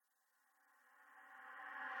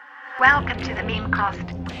Welcome to the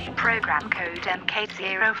Memecast, program code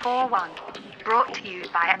MK041, brought to you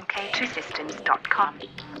by MK2Systems.com,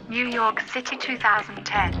 New York City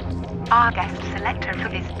 2010. Our guest selector for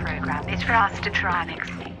this program is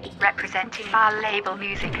Rastatronics, representing our label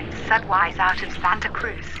Music and Subwise out of Santa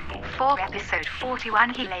Cruz. For episode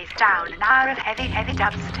 41 he lays down an hour of heavy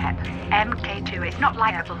dubstep. MK2 is not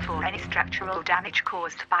liable for any structural damage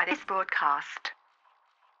caused by this broadcast.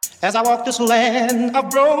 As I walk this land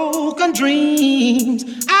of broken dreams,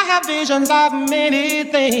 I have visions of many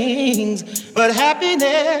things, but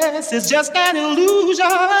happiness is just an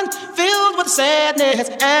illusion filled with sadness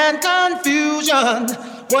and confusion.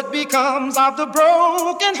 What becomes of the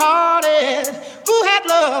broken-hearted who had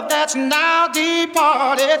love that's now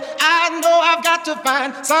departed? I know I've got to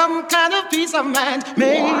find some kind of peace of mind,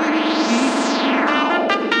 maybe.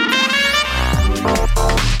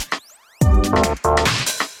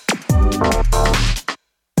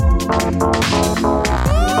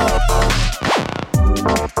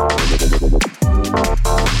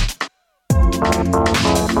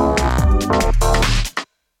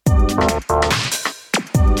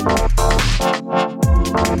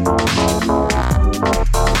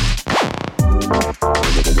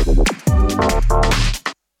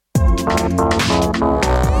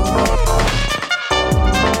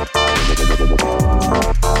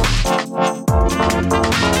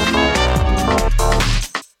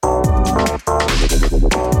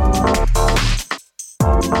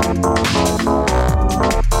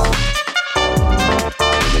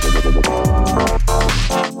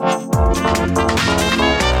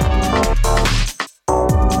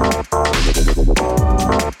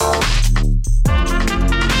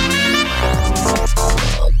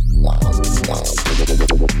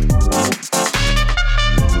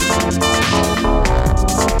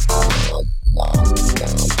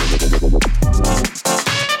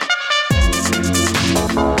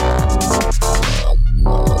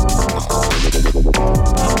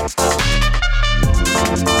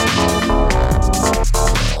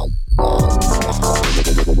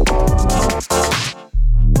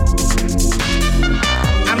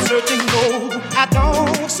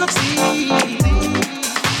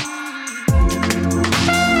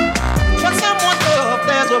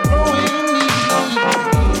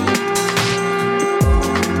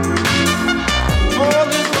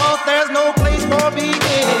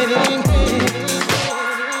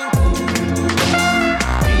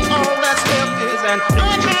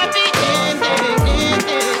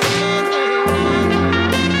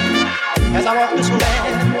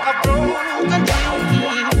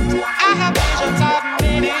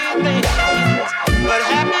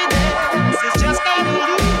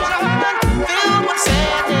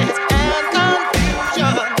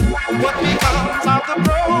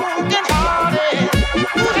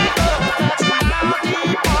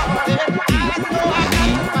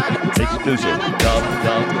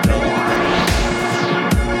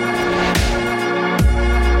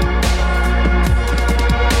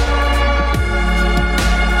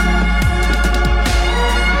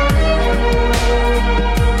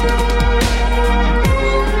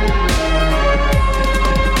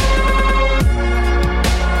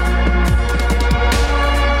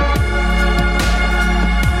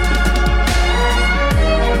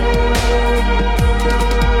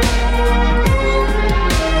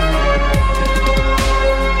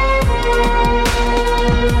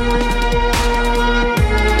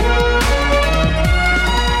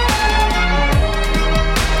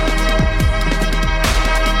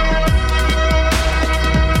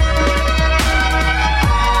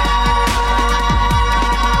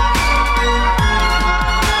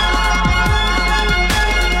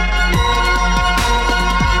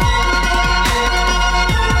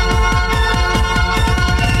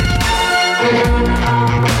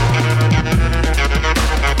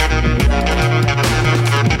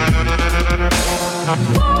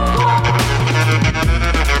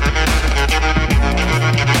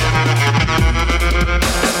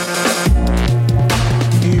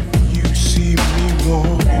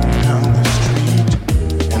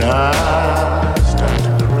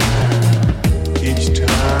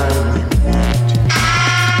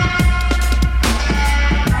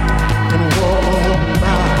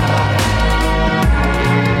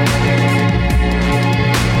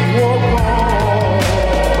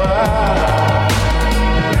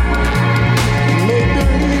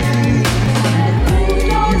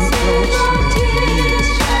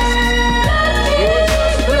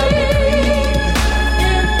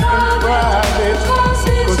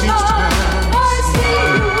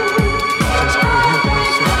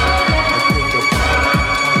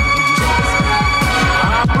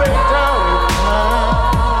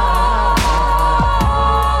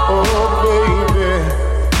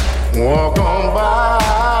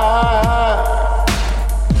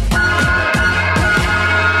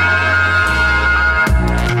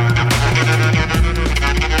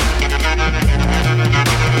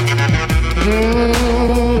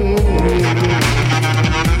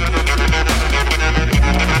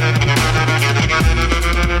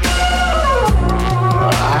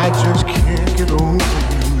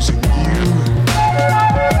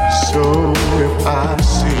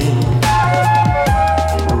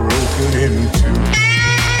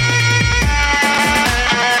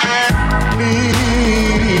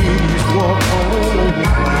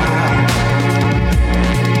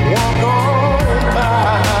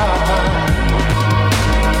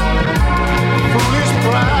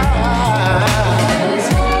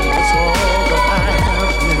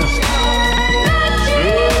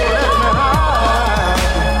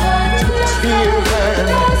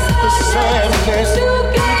 nasty. You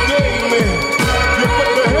gave me, you put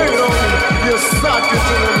the hate on me, you socked it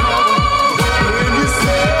to the mountain. When you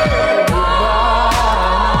said goodbye,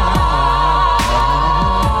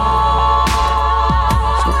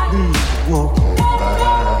 so please walk by.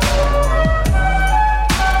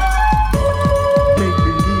 Make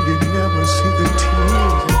believe you never see the tears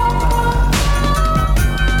in my eyes.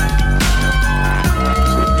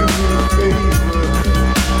 So do me a favor,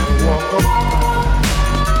 walk up.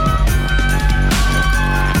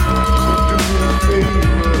 So do me a favor,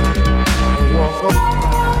 walk up.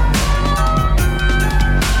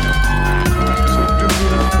 So do me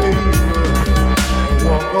a favor,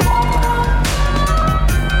 walk up.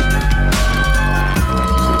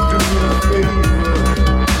 So do me a favor,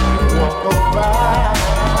 walk up by.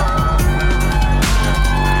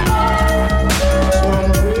 So I'm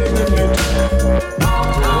begging you to.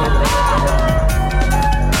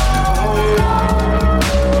 Oh yeah.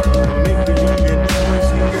 Make believe you never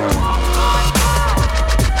see it.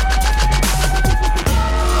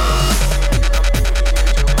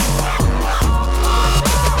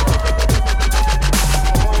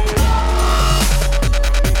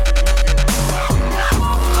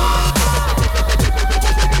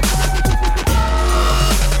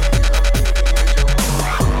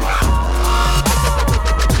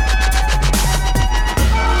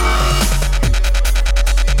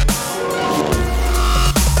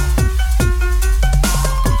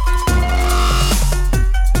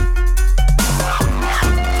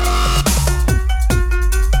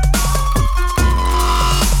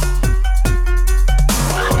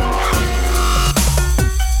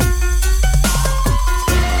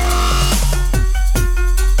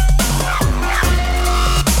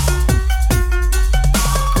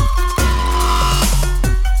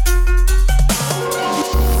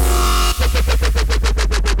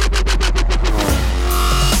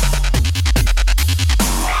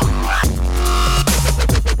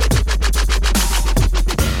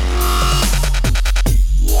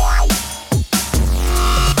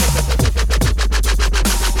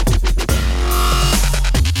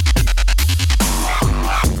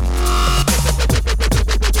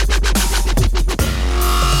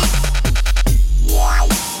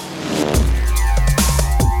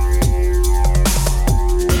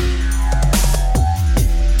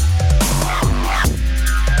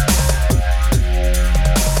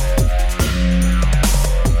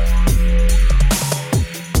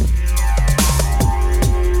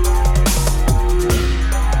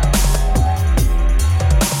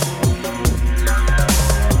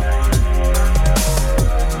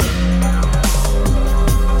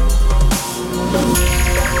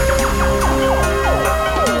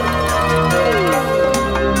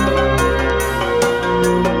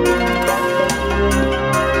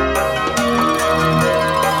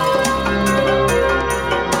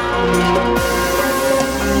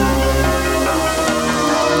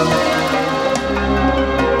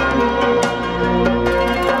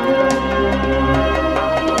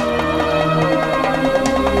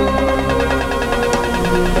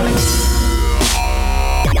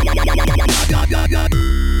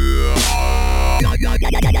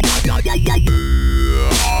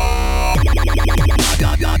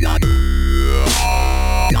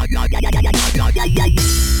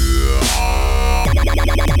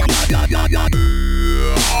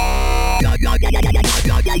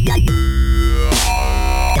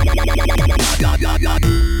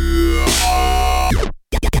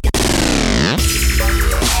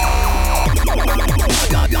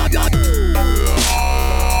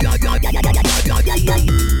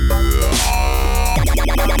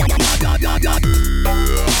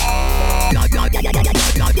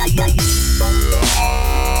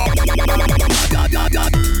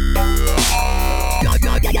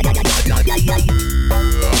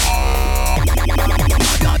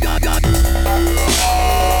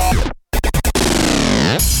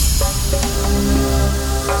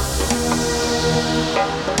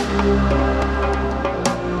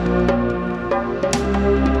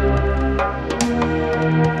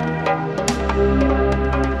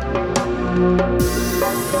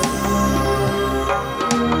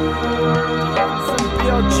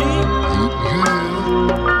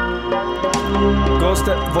 Ghost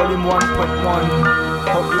Step Volume 1.1.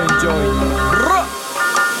 Hope you enjoy.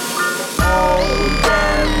 All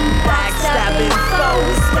them backstabbing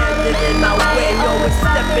foes standing in my way, always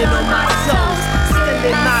stepping on my toes. Still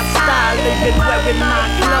in my style, living wearing my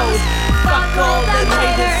clothes. Fuck all them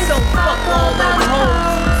haters, so fuck all them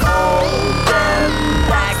hoes. All them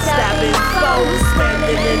backstabbing foes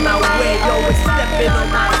standing in my way, always stepping on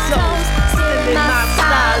my toes. Still in my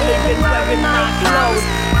style, living wearing my clothes.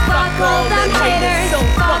 Fuck all them haters, so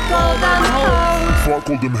fuck all them hoes. Fuck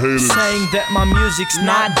all them haters. Saying that my music's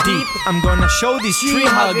not deep, I'm gonna show these tree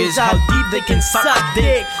huggers how deep they can suck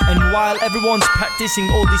dick. And while everyone's practicing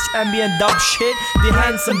all this ambient dub shit, the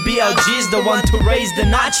handsome BLG's the one to raise the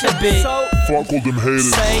notch a bit. Fuck all them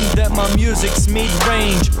haters. Saying that my music's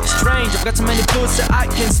mid-range. Strange, I've got so many pills that I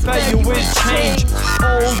can spare you with change.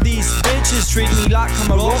 All these bitches treat me like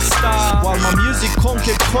I'm a rock star, while my music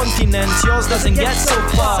conquered continents, yours doesn't get so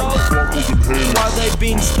far. Fuck all them haters. While they've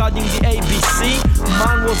been studying the ABC,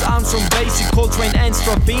 mine was Armstrong, Basic, Coltrane and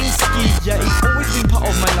Stravinsky. Yeah, it's always been part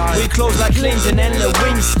of my life. We close like Clinton and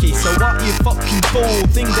Lewinsky. So what, you fucking fool,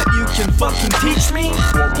 think that you can fucking teach me?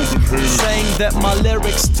 Fuck all them haters. Saying that my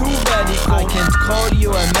lyrics too radical, I can't call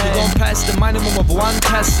you a man. You don't pass the minimum of one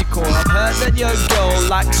testicle. I've heard that your girl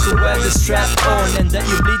likes to wear the strap on, and that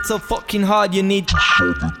you bleed so fucking hard you need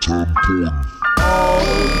Short-term porn. All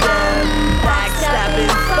them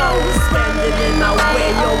backstabbing foes standing in my way,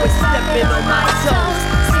 always stepping on my toes,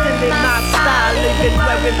 stealing my style, living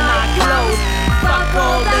wearing my clothes. Fuck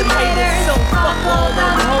all them haters, so fuck all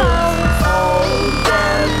them hoes. All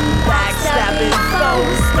them backstabbing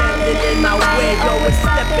foes standing in my way, always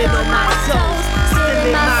stepping on my toes,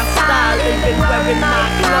 stealing my style, living wearing my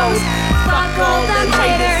clothes. Fuck all them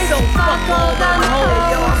haters, so fuck all them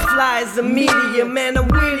hoes. Yo, I'm fly as a meteor, man, I'm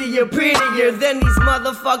weirdier, prettier than these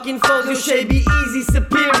motherfucking foes. You should be easy,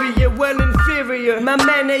 superior, well inferior. My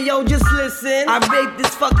man, hey, yo, just listen. I rape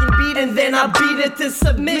this fucking beat and then I beat it to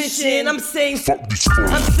submission. I'm saying Fuck this phone.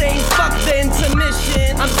 I'm saying fuck the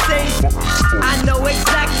intermission. I'm saying Fuck this phone. I know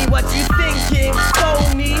exactly what you thinking.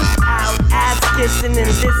 Phony, out ass kissing and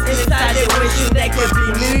this inside it, wishing that could be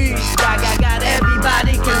me. I got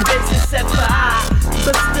everybody convinced except for I,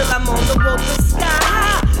 but still I'm on the road to sky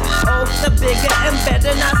high. Oh, the bigger and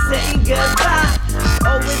better, not saying goodbye.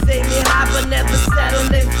 Always aiming high, but never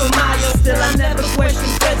settling for miles. Still I never question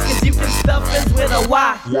friends, cause you can spell friends with a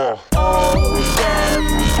Y. Wow. All them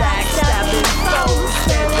backstabbing foes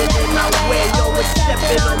standing in my way, always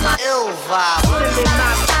stepping on my ill vibe. Stealing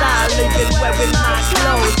my style, living wearing my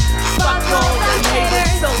clothes. Fuck all them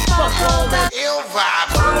haters, so fuck all them ill vibe.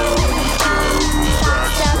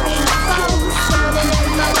 Backstabbing foes standing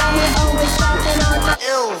in my way, always stepping on my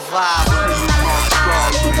ill vibe.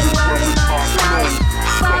 Living wearing my clothes.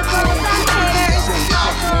 Fuck all them haters,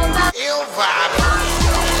 fuck all them ill vibe.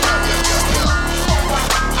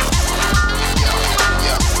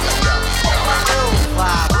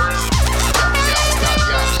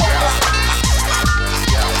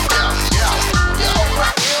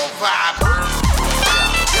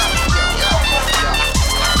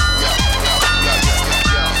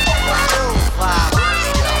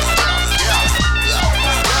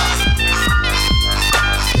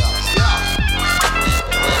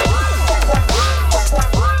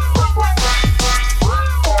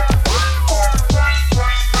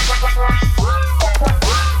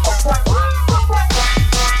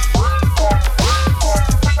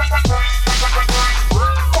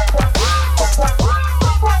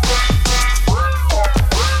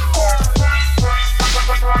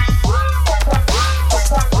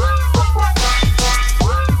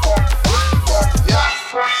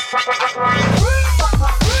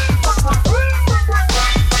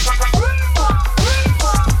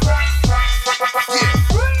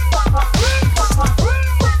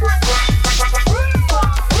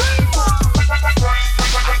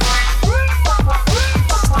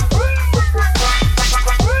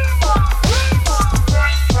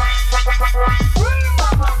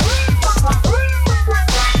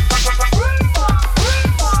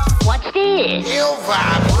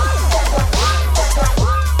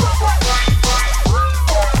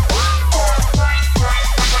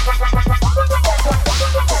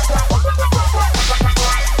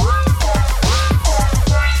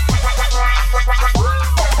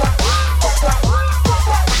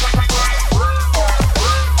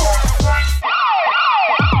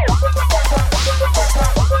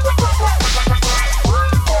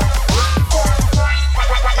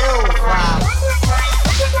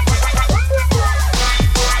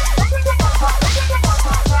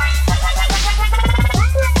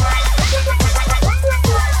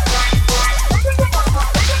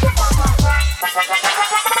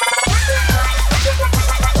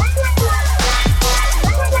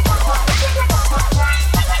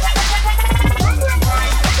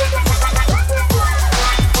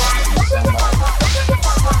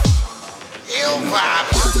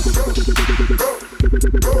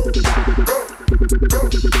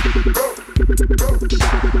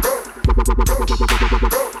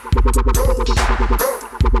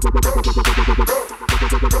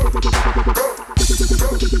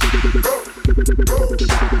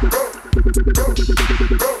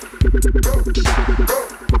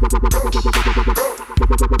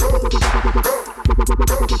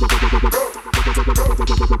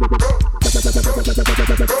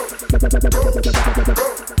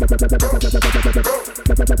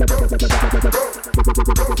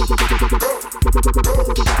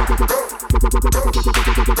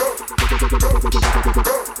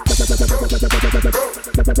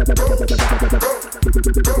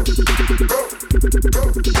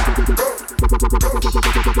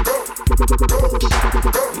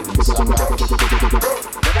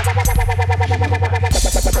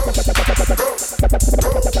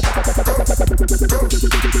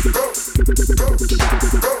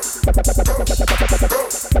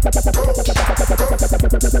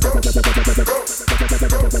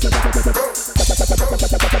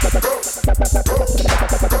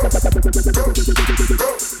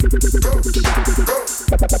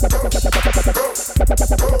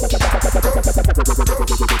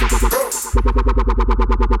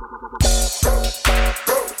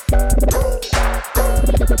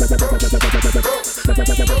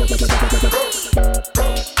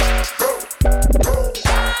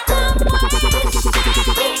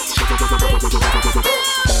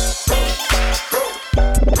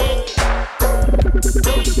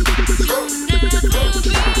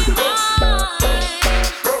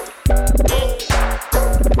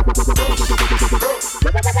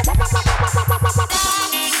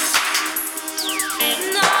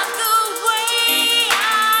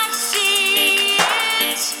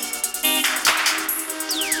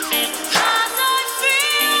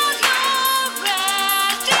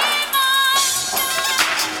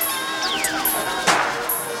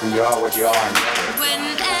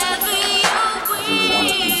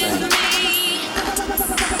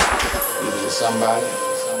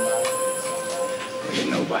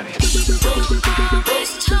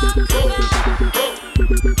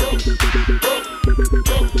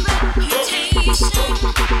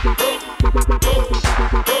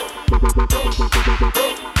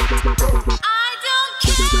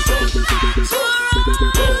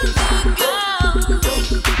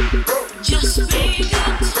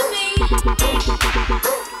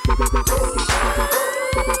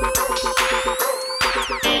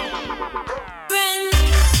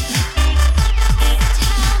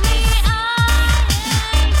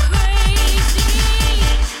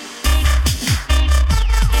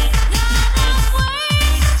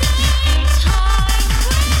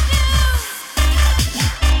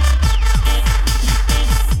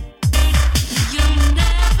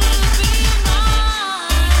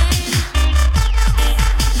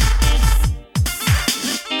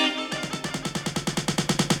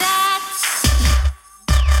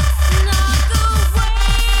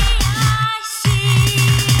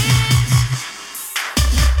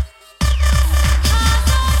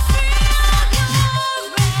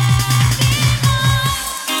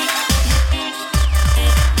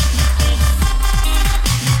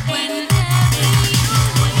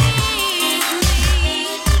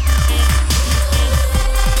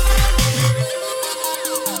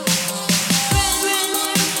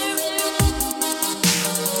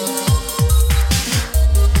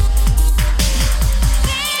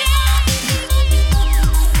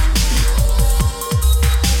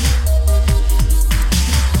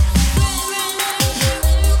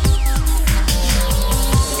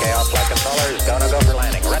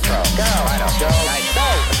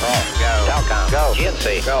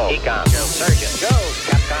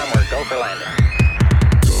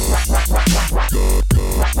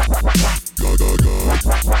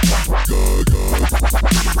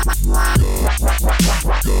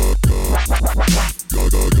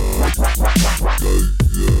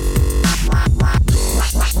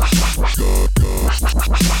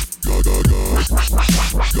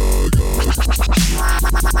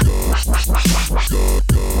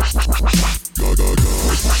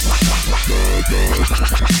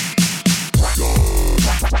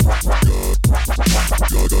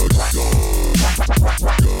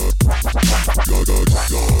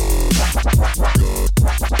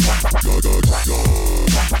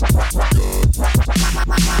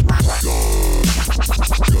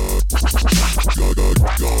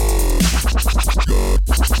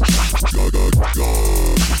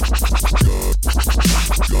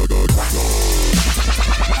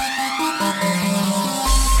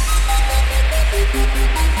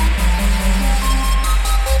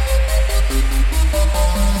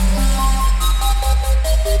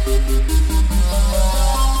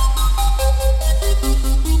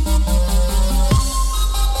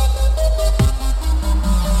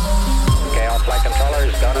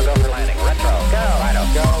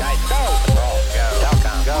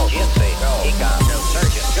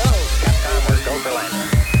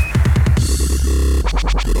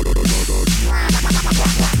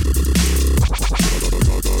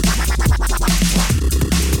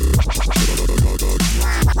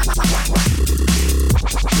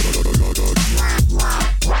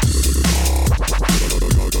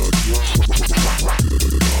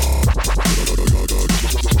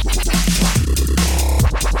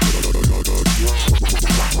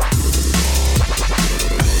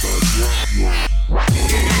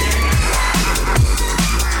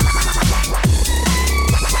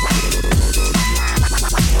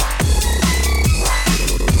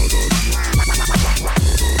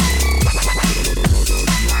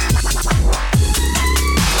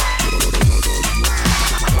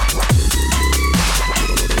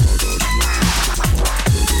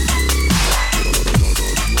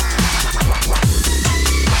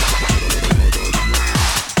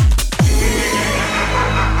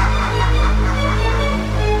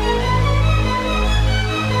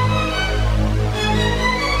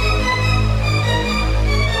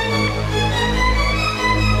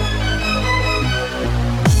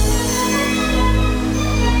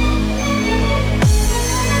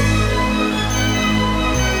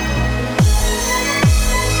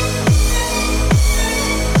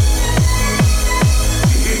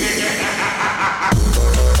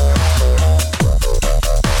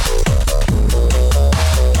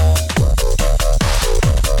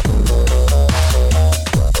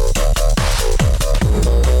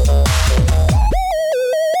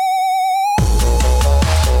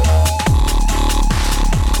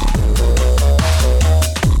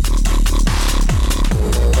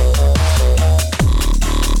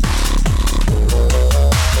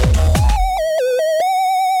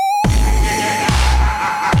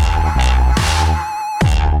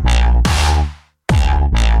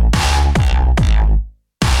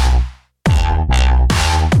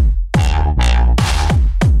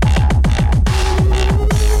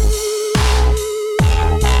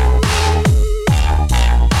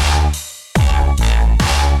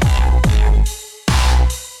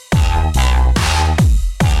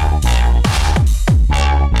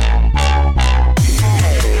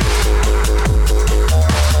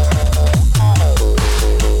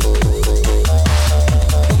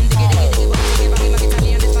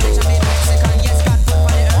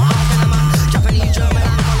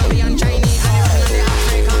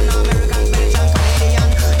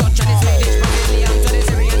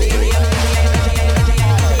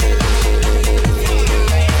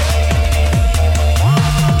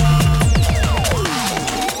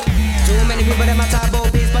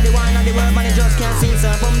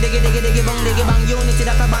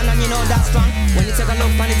 that strong. When you take a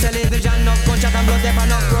look on the television, no gunshot and blood, there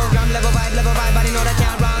no program. Level vibe, body know that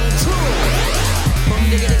can't wrong. True. Bum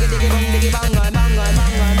diggy diggy diggy bum diggy bang bang bang bang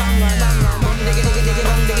bang bang bang. Bum diggy diggy diggy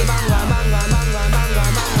bum diggy bang bang bang bang bang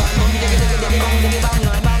bang. Bum diggy diggy diggy bum diggy bang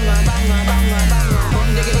bang bang bang bang bang. Bum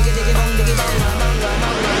diggy diggy diggy bum diggy bang bang bang bang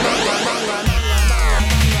bang.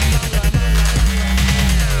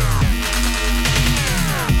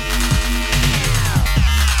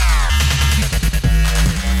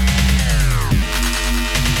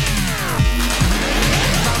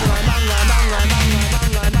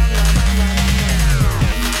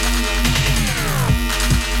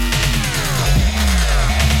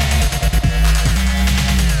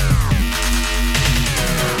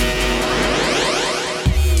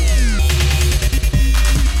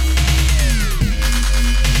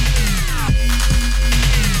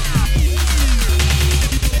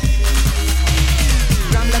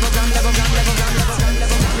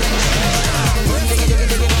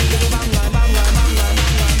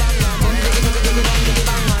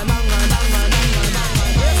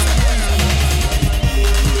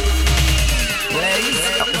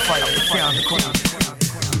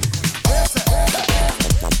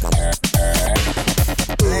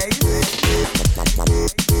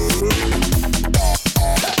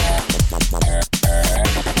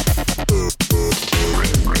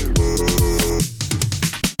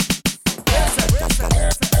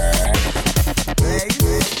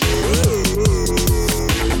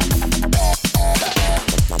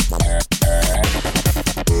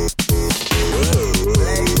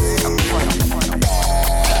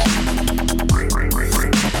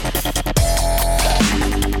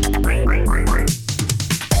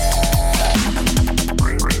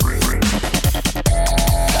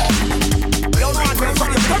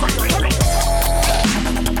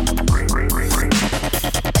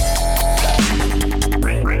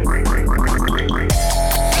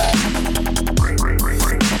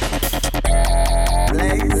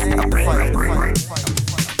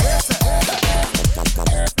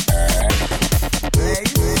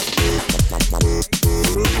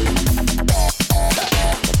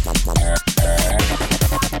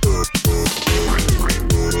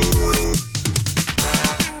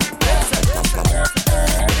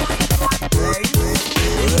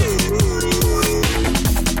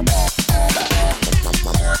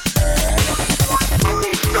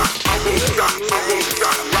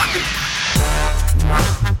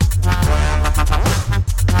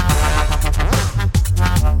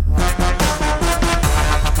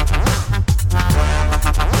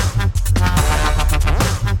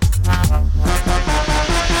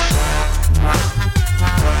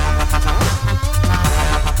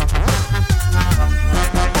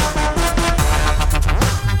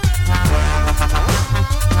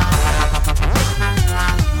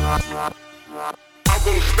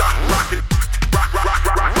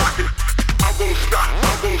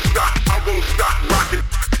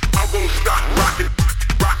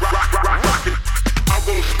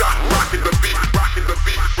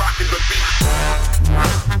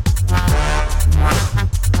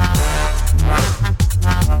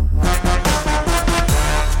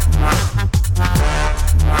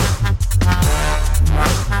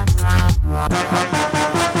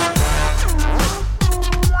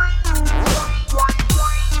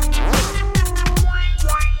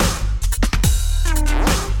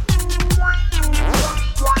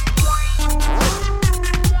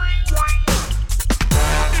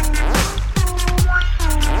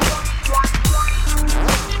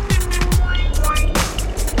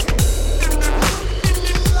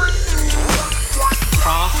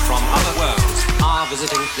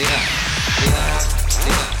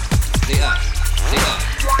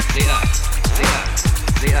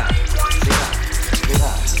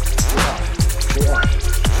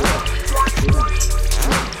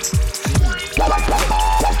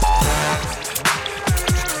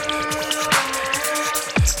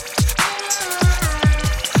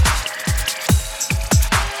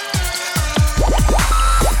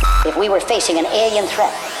 If we were facing an alien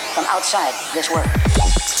threat from outside this world.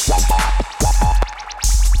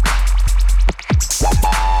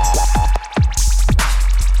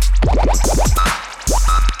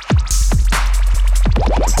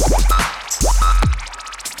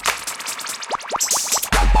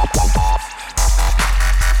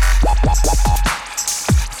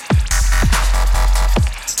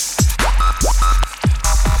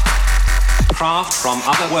 Craft from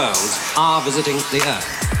other worlds are visiting the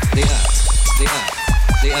Earth. The Earth, the Earth,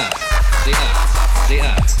 the Earth, the Earth, the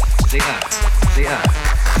Earth, the Earth, the Earth, the Earth, the Earth, the Earth, the Earth,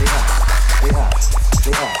 the Earth, the Earth,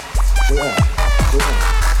 the Earth, the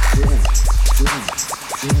Earth,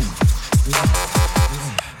 the Earth.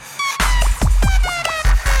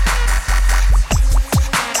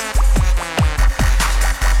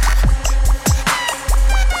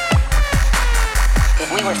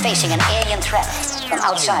 threat from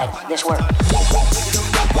outside this world. I'm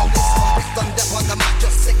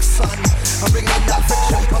bringing that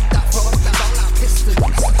friction, put that front, put that down like pistons.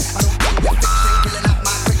 I don't bring the fiction, killing up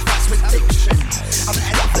my quick fast with diction. I'm an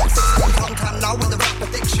end of that system, long time now with the rap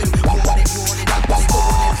addiction. Warning, I'm busy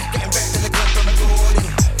warning, getting wrecked in the club from a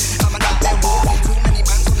warning. I'm an out there walking, too many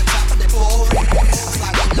mans on the trap and they're boring. I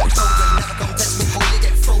slide in like children, never come test me before you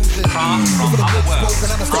get frozen. From other world.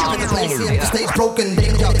 I'm a step in the place, see the stage broken.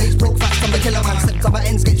 Danger, he's broke fast, I'm the killer man. Steps on my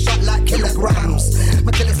ends, get shot like kilograms. My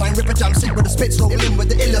killer sign, rip a jam, sit with the spits, rolling with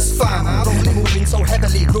the illest fam. Moving so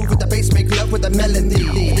heavily, groove with the bass, make love with the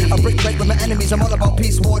melody. I break with my enemies, I'm all about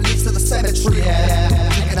peace, war leads to the cemetery.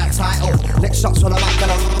 Taking that title, next shots when I'm out,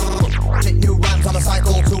 gonna hit new rhymes on a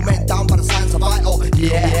cycle. 2 men down by the signs of vital.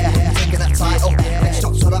 Taking that title, next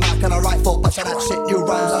shots when I'm out, gonna rifle. But that shit, new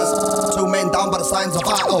rhymes on 2 men down by the signs of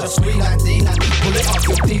vital. Just wheel and deal and pull it off,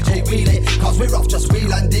 your DJ wheel it. Cause we're off, just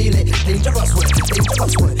wheel and deal it. Dangerous,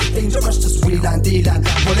 just wheel and deal and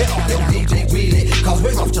pull it off, your DJ wheel it. Cause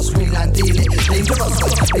we're off, just wheel and deal it. Dangerous.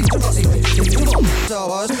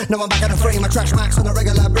 So now I'm back in the frame. I trash max on a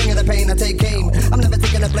regular, bringing the pain. I take aim. I'm never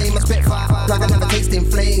taking the blame. I spit fire, like I never tasting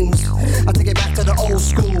flames. I take it back to the old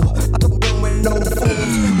school. I don't room with no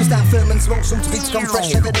fools. We stand firm and smoke some beats come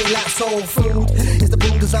fresh every day like soul food. It's the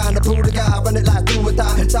boom design, the pull the guy, run it like do or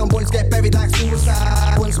die. Sound boys get buried like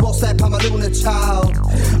suicide. One small step, I'm a lunar child.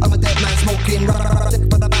 I'm a dead man smoking. Stick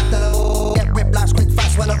for the battle. Get whiplash quick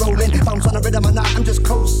fast when I'm rolling. Bounce on the rhythm and I'm just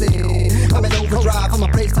coasting. I'm in overdrive, I'm a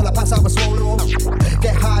place till I pass out with swallow.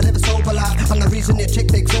 Get high, never sober life. I'm the reason your chick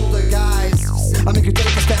takes older guys. I make you take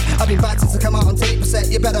a step, I've been bad since I come out on tape set.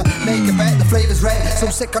 You better make a bet, the flavor's red. So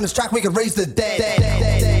sick on this track, we can raise the dead.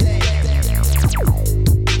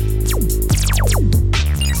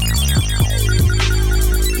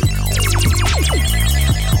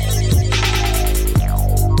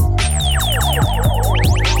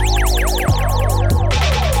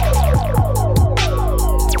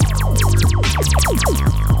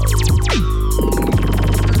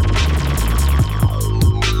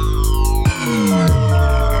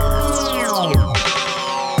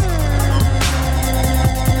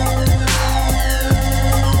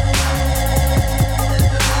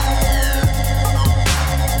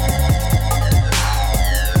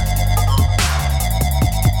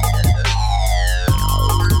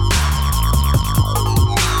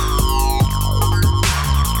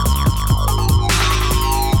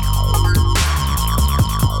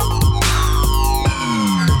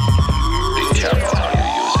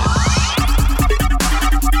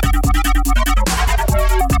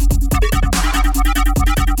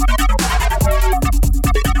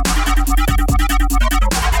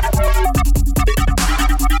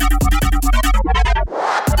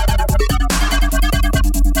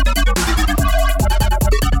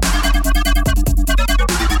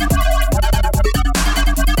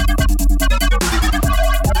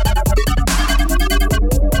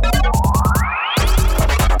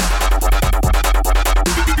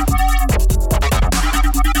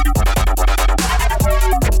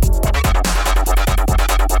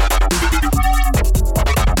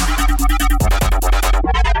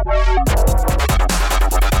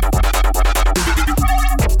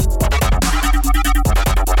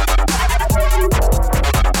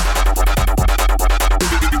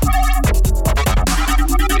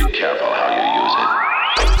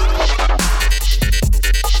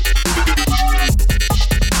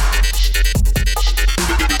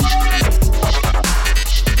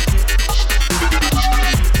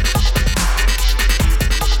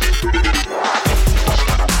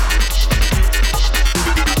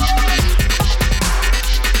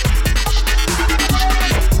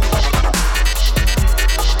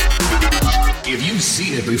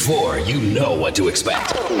 Before, you know what to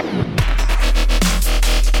expect.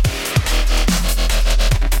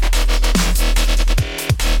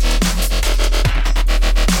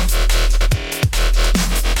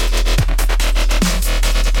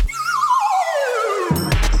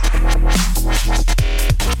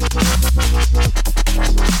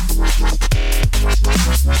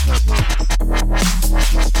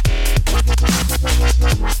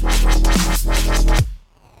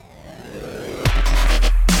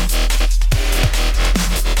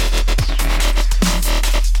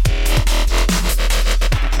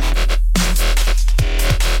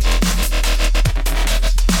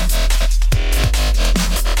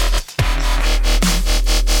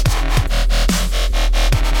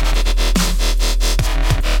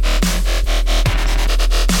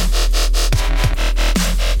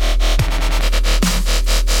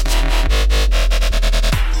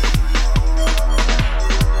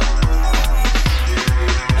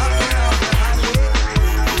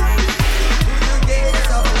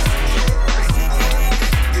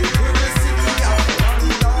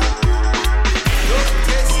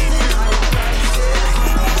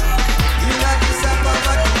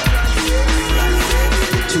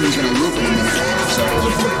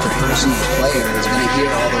 the person, the player, is going to hear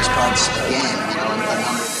all those parts again, you know, a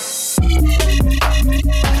number.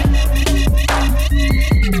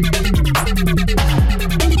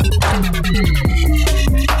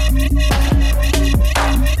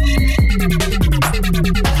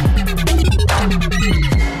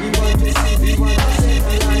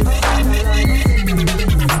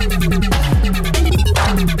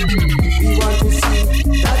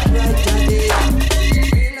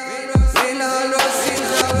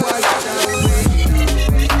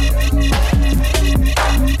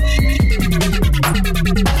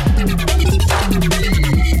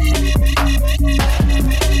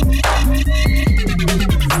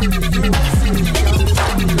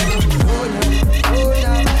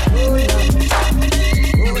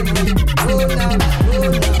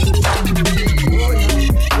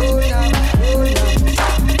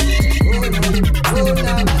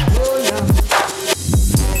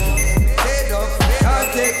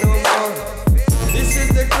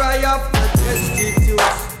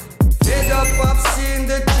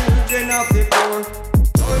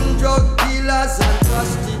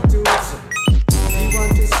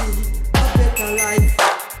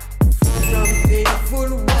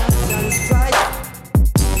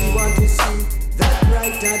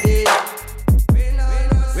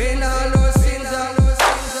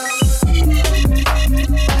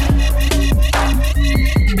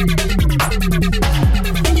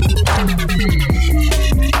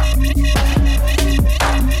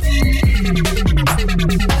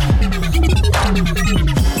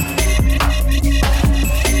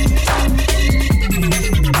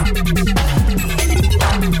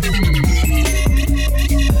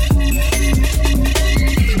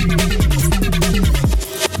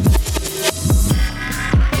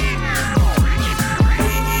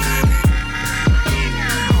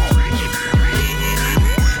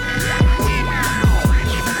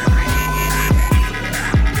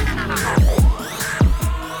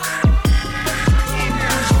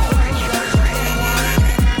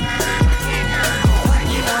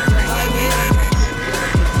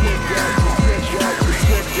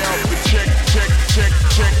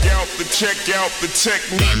 Check out the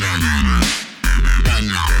technique.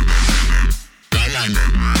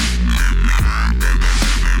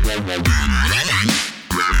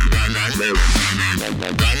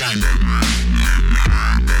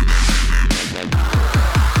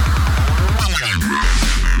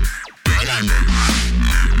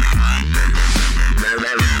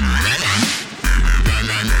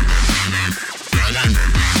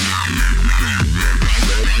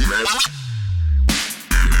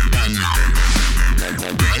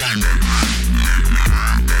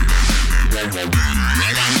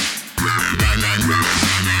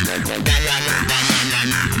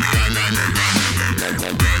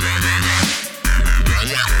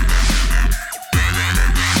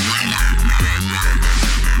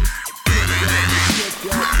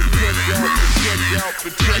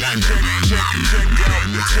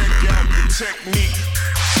 Check out the technique.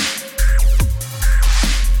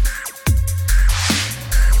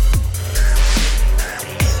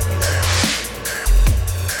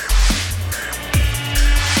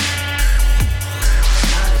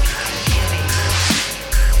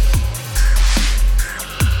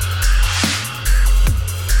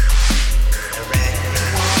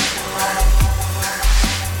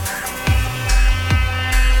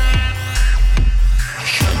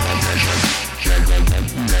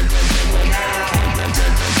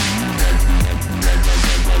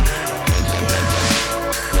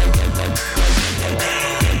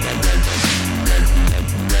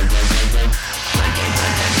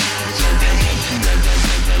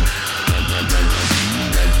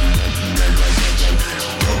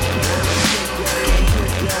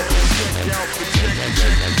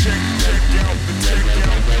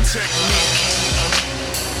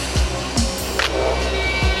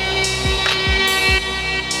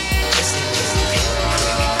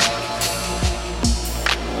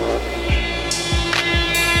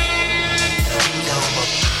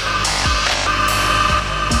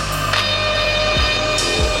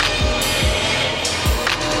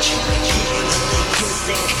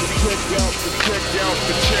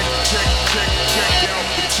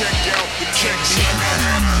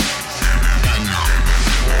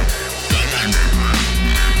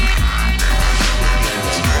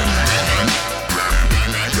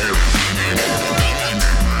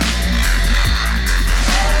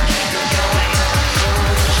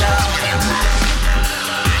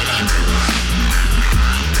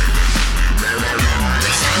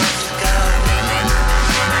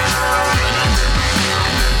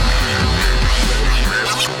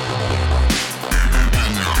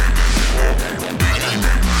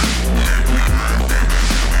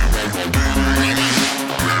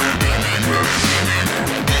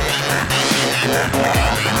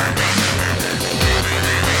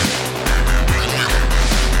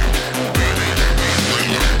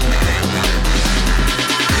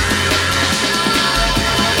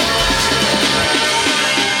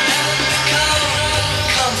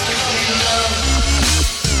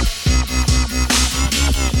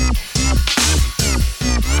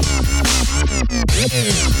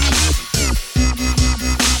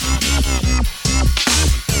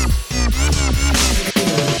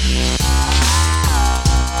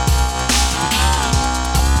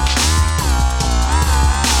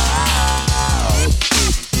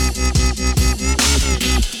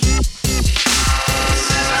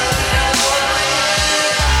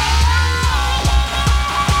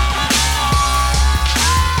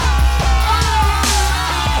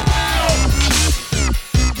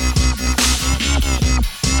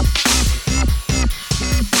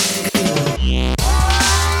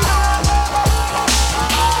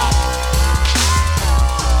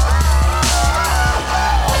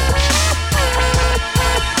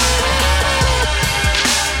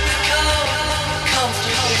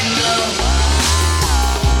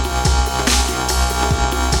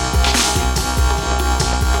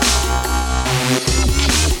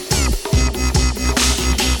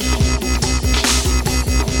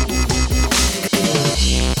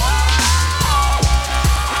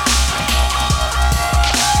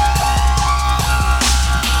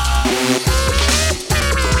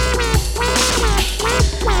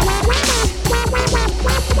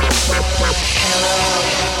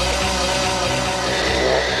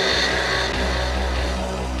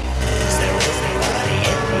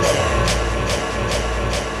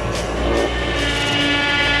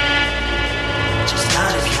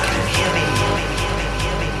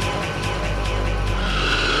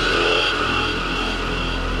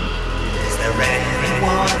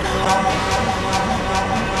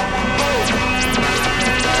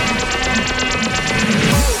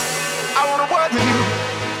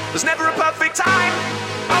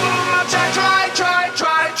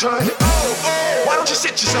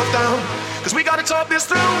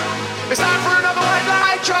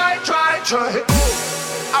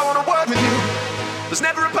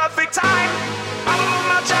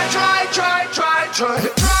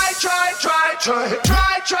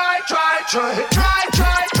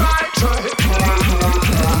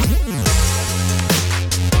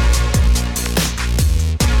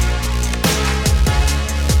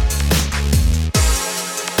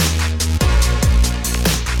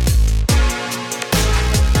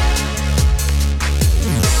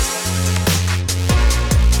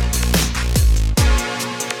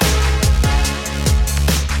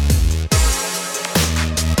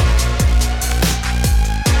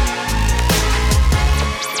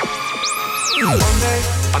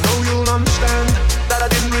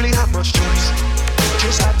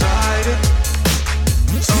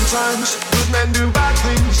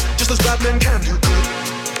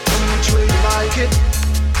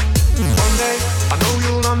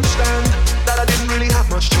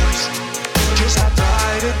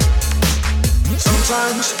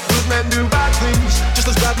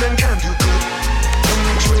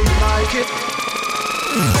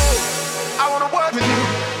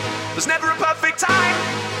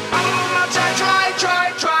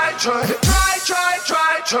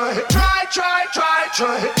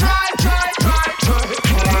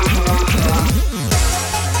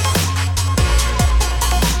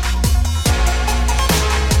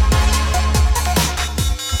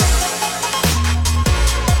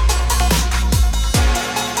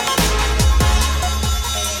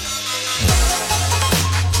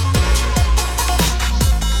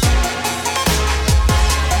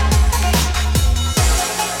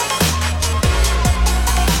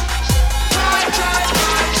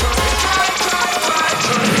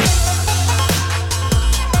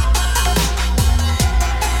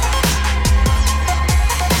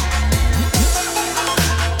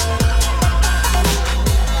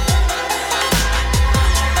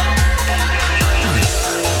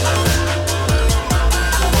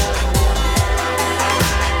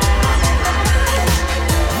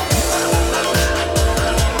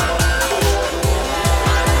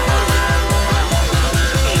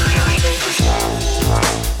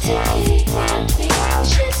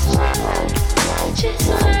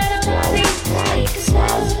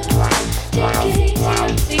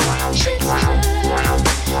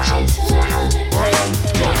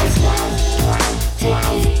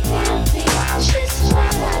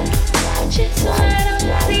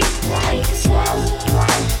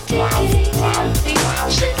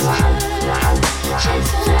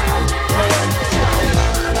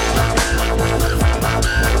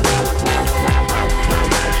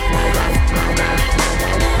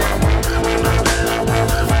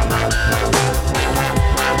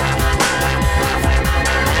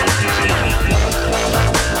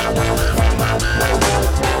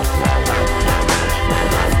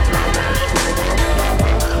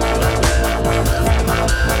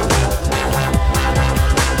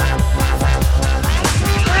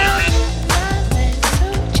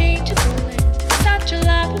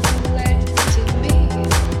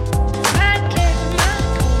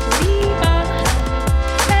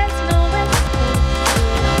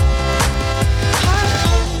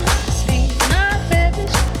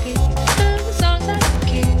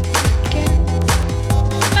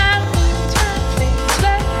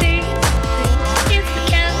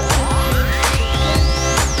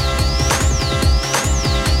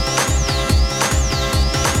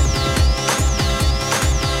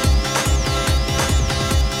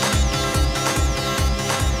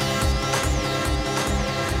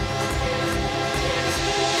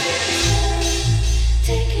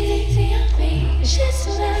 Shit's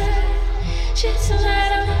alright, shit's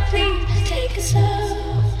alright on me, please take it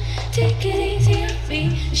slow, take it easy on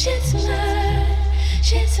me. Shit's alright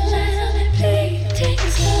on me, please take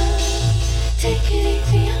it slow, take it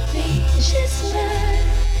easy on me. Shit's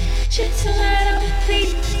alright on me,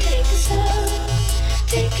 please take it slow,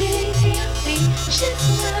 take it easy on me. Shit's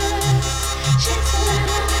alright on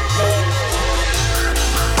me, please.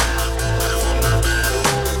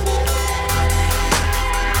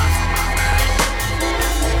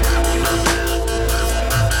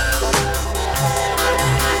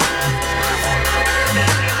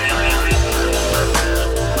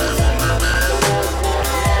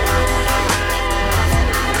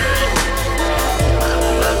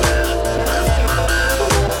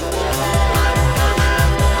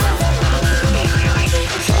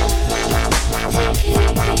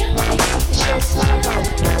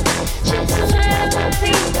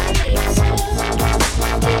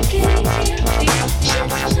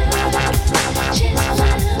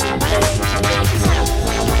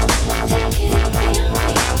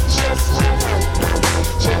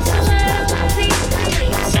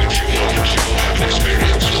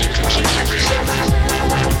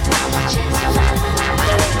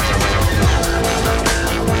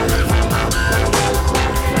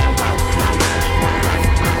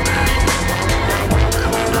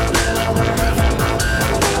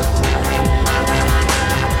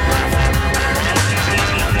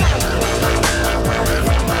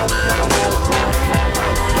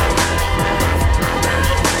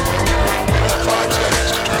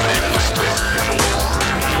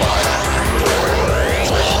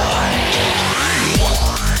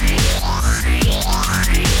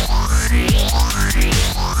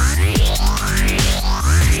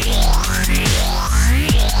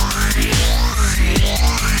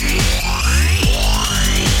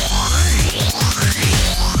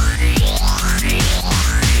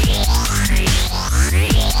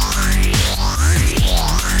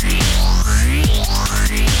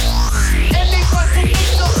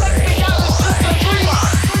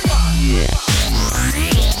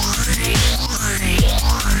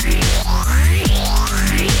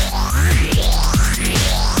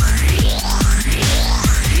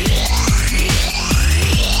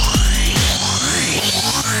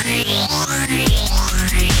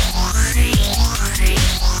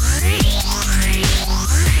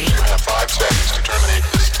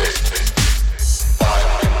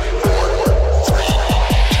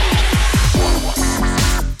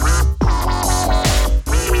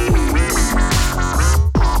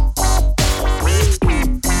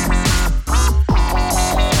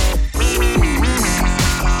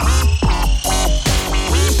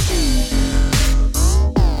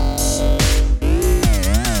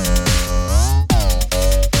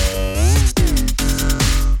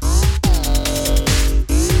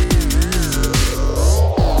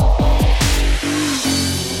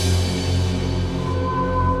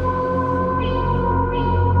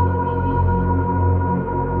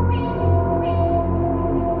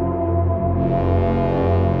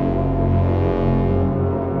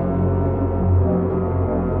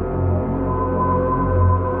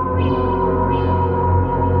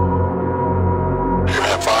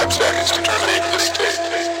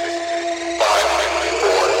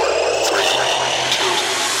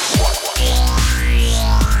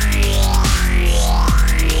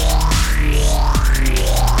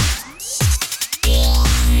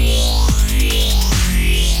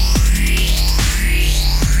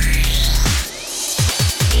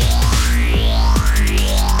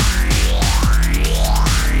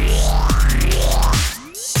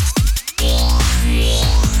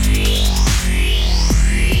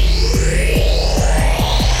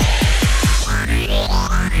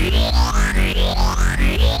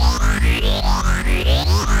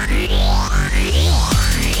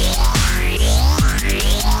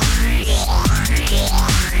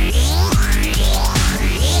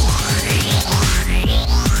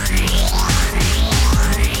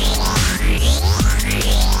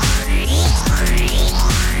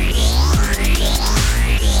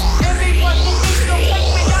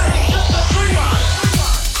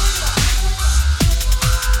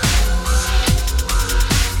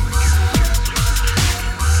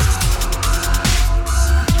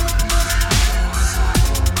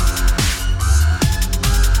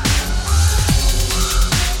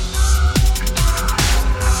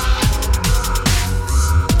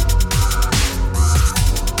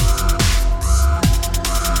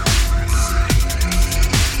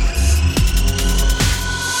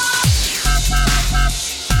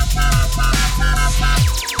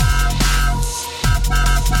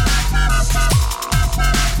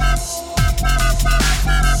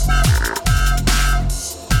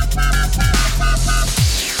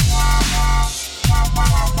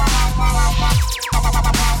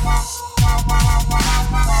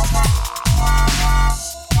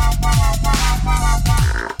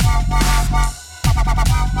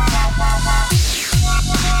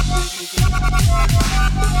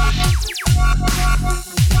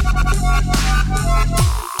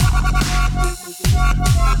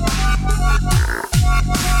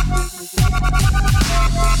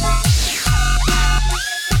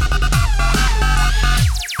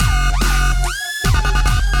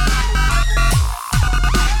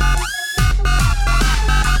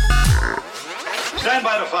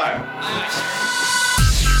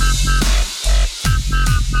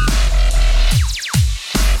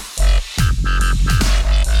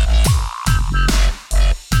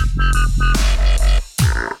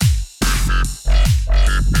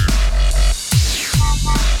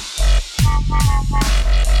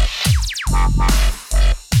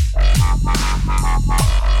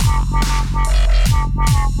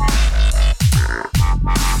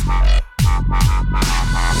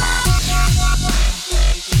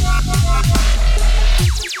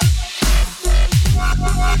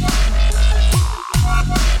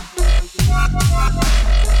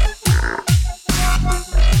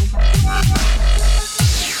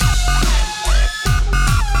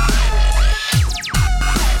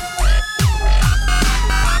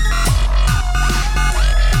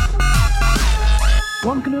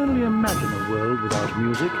 We can only imagine a world without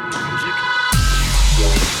music.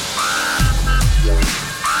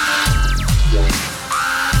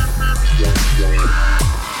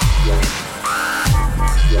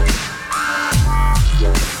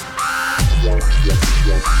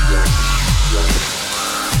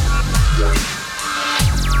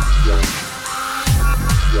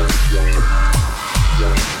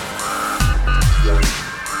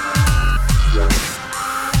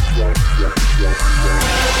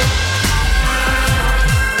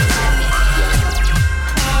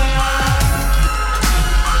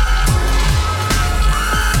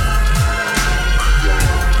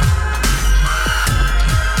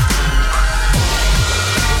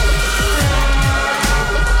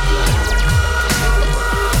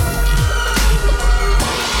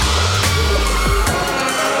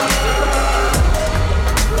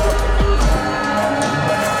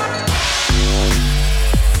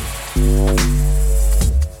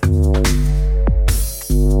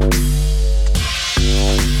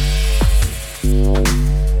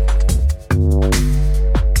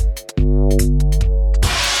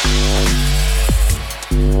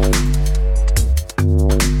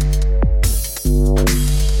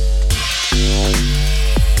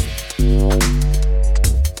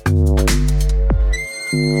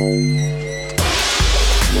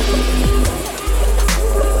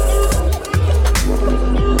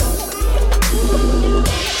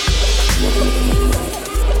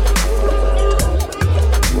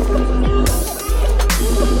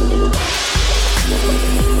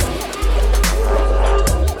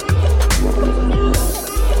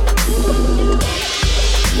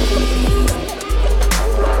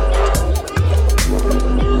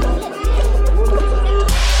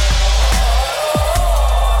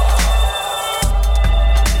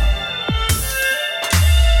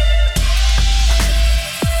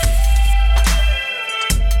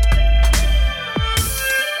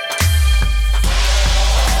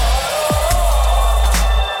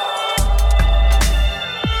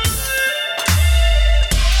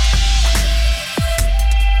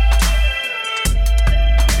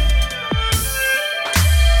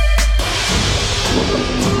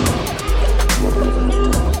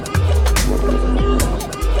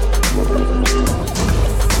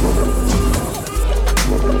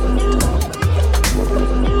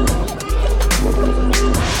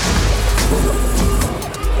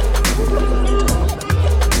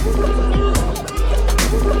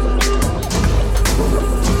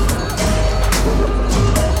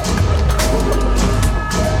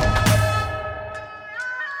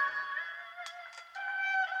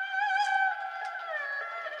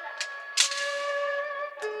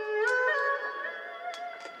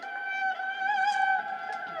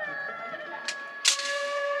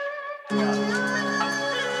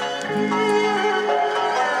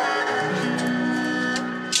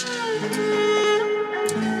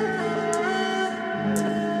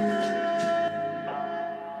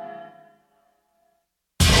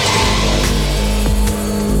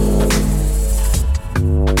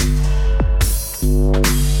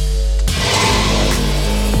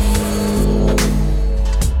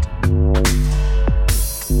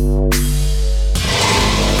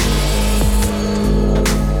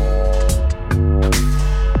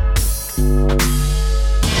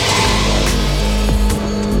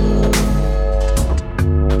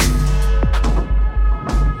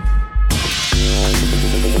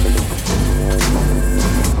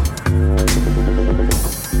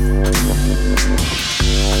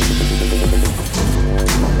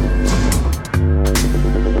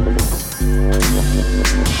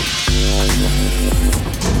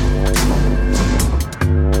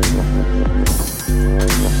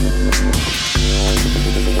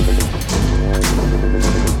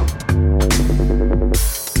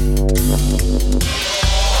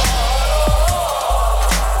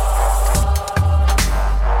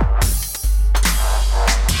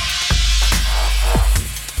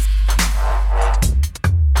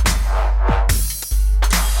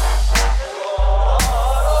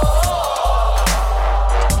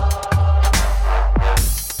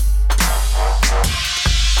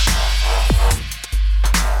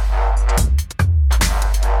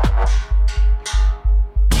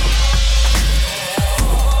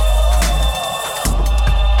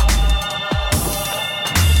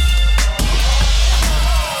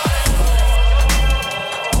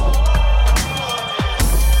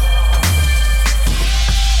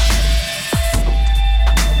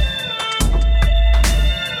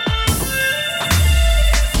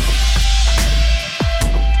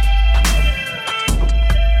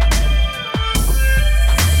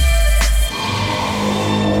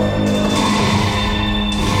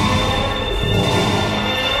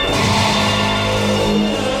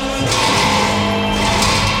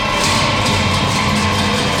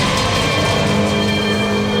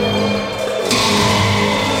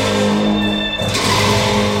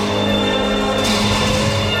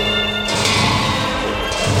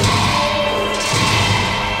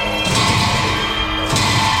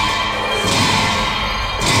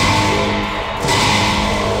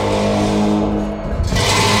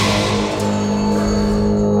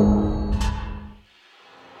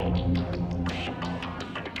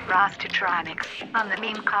 Ultramix on the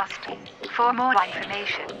Memecast. For more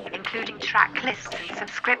information, including track lists and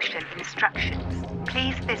subscription instructions,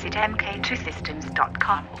 please visit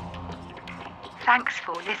mk2systems.com. Thanks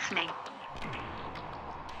for listening.